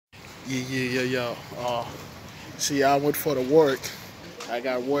Yeah. See, I went for the work. I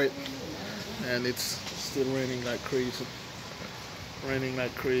got work, and it's still raining like crazy. Raining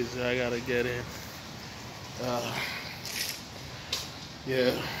like crazy. I gotta get in. Uh,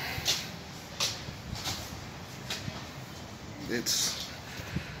 yeah, it's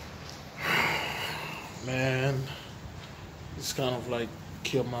man. It's kind of like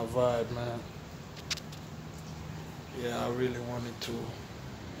kill my vibe, man. Yeah, I really wanted to.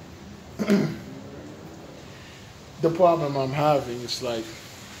 The problem I'm having is like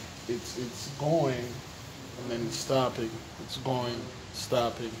it's going and then it's stopping. It's going,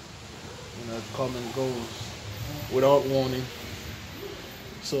 stopping. It come and goes without warning.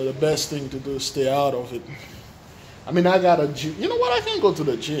 So the best thing to do is stay out of it. I mean, I got a gym. You know what? I can go to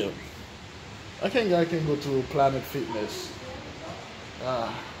the gym. I can go to Planet Fitness.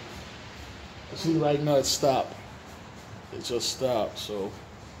 Ah, see, right now it stopped. It just stopped. So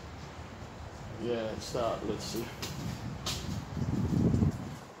yeah, it stopped. Let's see.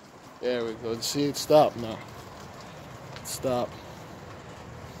 There we go. See, it stopped now. It stopped.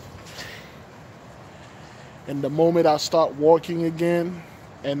 And the moment I start walking again,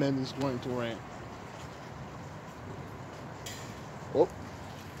 and then it's going to rain. Oh,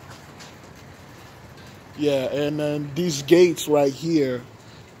 yeah. And then these gates right here,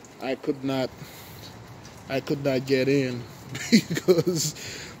 I could not, I could not get in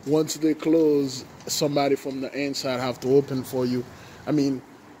because once they close, somebody from the inside have to open for you. I mean,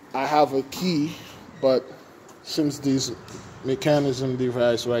 I have a key, but since this mechanism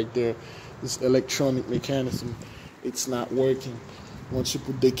device right there, this electronic mechanism, it's not working. Once you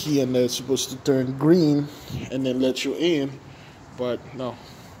put the key in there, it's supposed to turn green and then let you in, but no,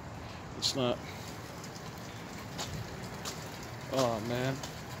 it's not. Oh man.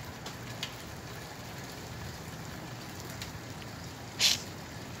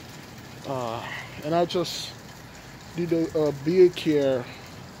 And I just did a beard care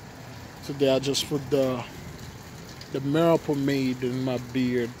today. I just put the mirror pomade in my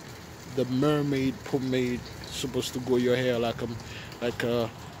beard. The mermaid pomade supposed to go your hair like a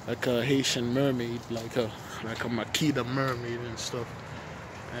like a Haitian mermaid, like a Makita mermaid and stuff.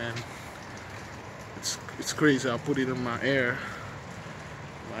 And it's crazy. I put it in my hair.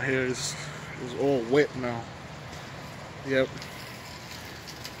 My hair is all wet now. Yep.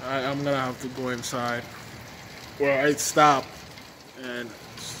 I'm gonna have to go inside. Well, it stopped, and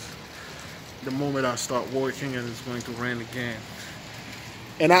the moment I start working, and it's going to rain again.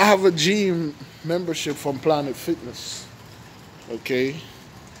 And I have a gym membership from Planet Fitness. Okay,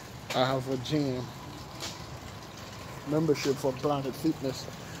 I have a gym membership from Planet Fitness,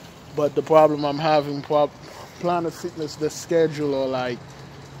 but the problem I'm having, Planet Fitness, the schedule are like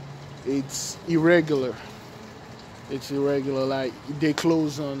it's irregular. It's irregular. Like they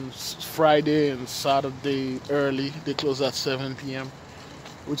close on Friday and Saturday early. They close at 7 p.m.,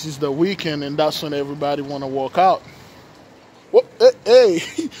 which is the weekend, and that's when everybody want to walk out. What? Hey,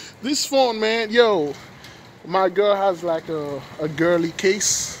 this phone, man, yo, my girl has like a girly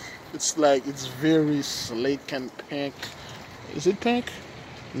case. It's like it's very sleek and pink. Is it pink?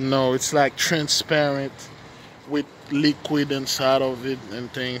 No, it's like transparent with liquid inside of it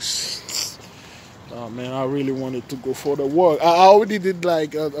and things. Oh man, I really wanted to go for the walk. I already did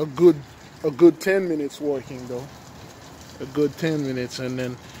like a good 10 minutes walking though. A good 10 minutes, and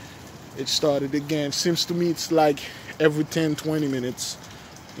then it started again. Seems to me it's like every 10-20 minutes,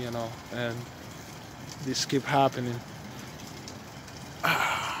 and this keep happening.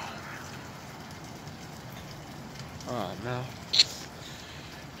 Oh no.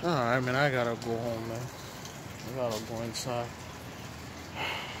 Alright man, I gotta go home, man. I gotta go inside.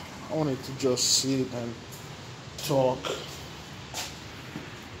 I wanted to just sit and talk.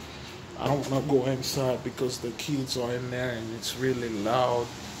 I don't want to go inside because the kids are in there and it's really loud,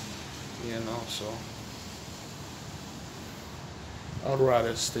 so I'd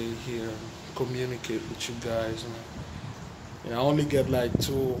rather stay here and communicate with you guys. I only get like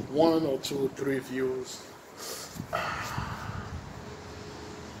one or two or three views.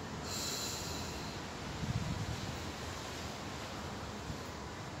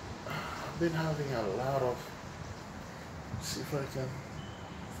 I've been having a lot of, see if I can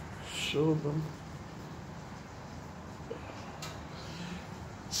show them.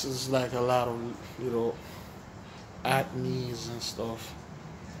 This is like a lot of acnes and stuff,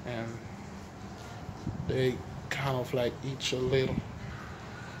 and they kind of like itch a little.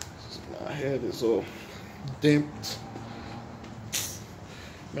 My head is all dimped.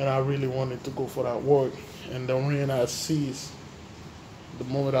 Man, I really wanted to go for that work, and the rain I cease. The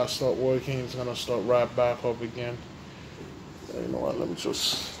moment I start working, it's gonna start right back up again. You know what? Let me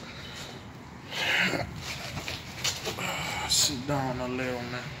just sit down a little,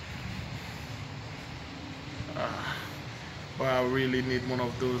 man. But I really need one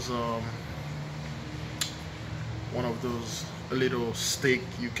of those little stick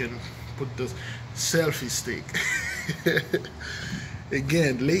you can put the selfie stick.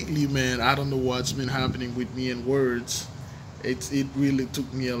 Again, lately, man, I don't know what's been happening with me and words. It really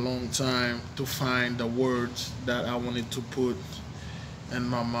took me a long time to find the words that I wanted to put in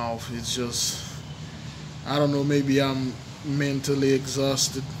my mouth. It's just, I don't know, maybe I'm mentally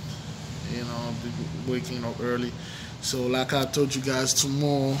exhausted, you know, waking up early. So like I told you guys,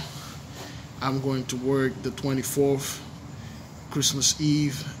 tomorrow I'm going to work the 24th, Christmas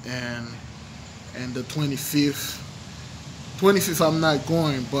Eve, and the 25th. 25th I'm not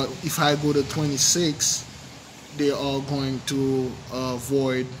going, but if I go to 26th, they are going to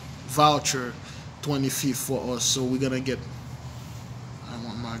void voucher 25th for us. So we're gonna get, I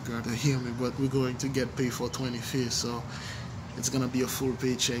want my girl to hear me, but we're going to get paid for 25th. So it's gonna be a full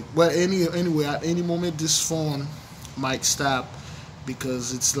paycheck. But anyway, at any moment this phone might stop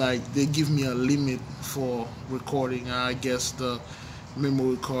because it's like they give me a limit for recording. I guess the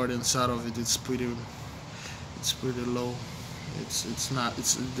memory card inside of it is pretty low. It's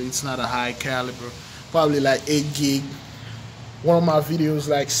not a high caliber. Probably like 8 gig. One of my videos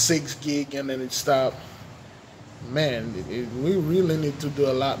like 6 gig, and then it stopped. Man, we really need to do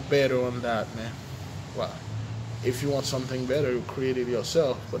a lot better on that, man. Wow. If you want something better, create it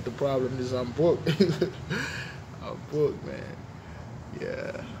yourself. But the problem is I'm broke. I'm broke, man.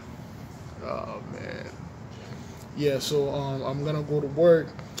 Yeah. Oh man. Yeah. So I'm gonna go to work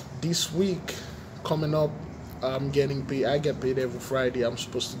this week. Coming up, I'm getting paid. I get paid every Friday. I'm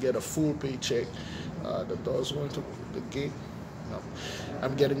supposed to get a full paycheck. The door's going to the gate. No.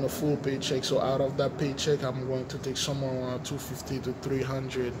 I'm getting a full paycheck. So out of that paycheck, I'm going to take somewhere around 250 to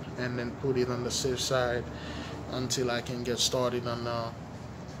 300, and then put it on the safe side until I can get started on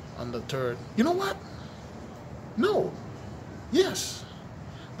the 3rd. You know what? No. Yes.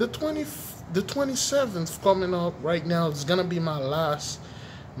 The 27th coming up right now is gonna be my last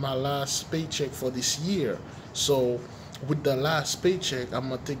paycheck for this year. So with the last paycheck, I'm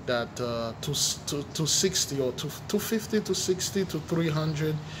gonna take that 260 or 250 to 60 to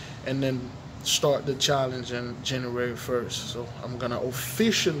 300, and then start the challenge on January 1st. So I'm gonna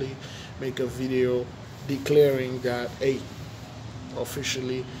officially make a video declaring that, hey,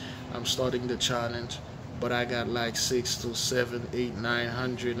 officially I'm starting the challenge. But I got like 6 to 7, 8,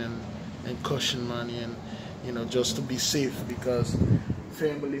 900 and cushion money, and you know, just to be safe, because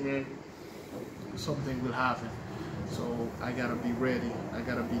family, man, something will happen. So I gotta be ready. I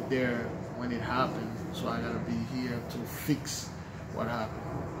gotta be there when it happens. So I gotta be here to fix what happened.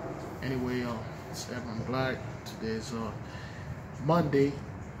 Anyway, it's Evan Black. Today's Monday,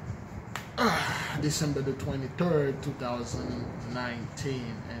 December the 23rd,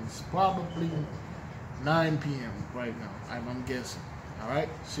 2019, and it's probably 9 p.m. right now, I'm guessing. All right,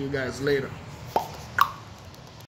 see you guys later.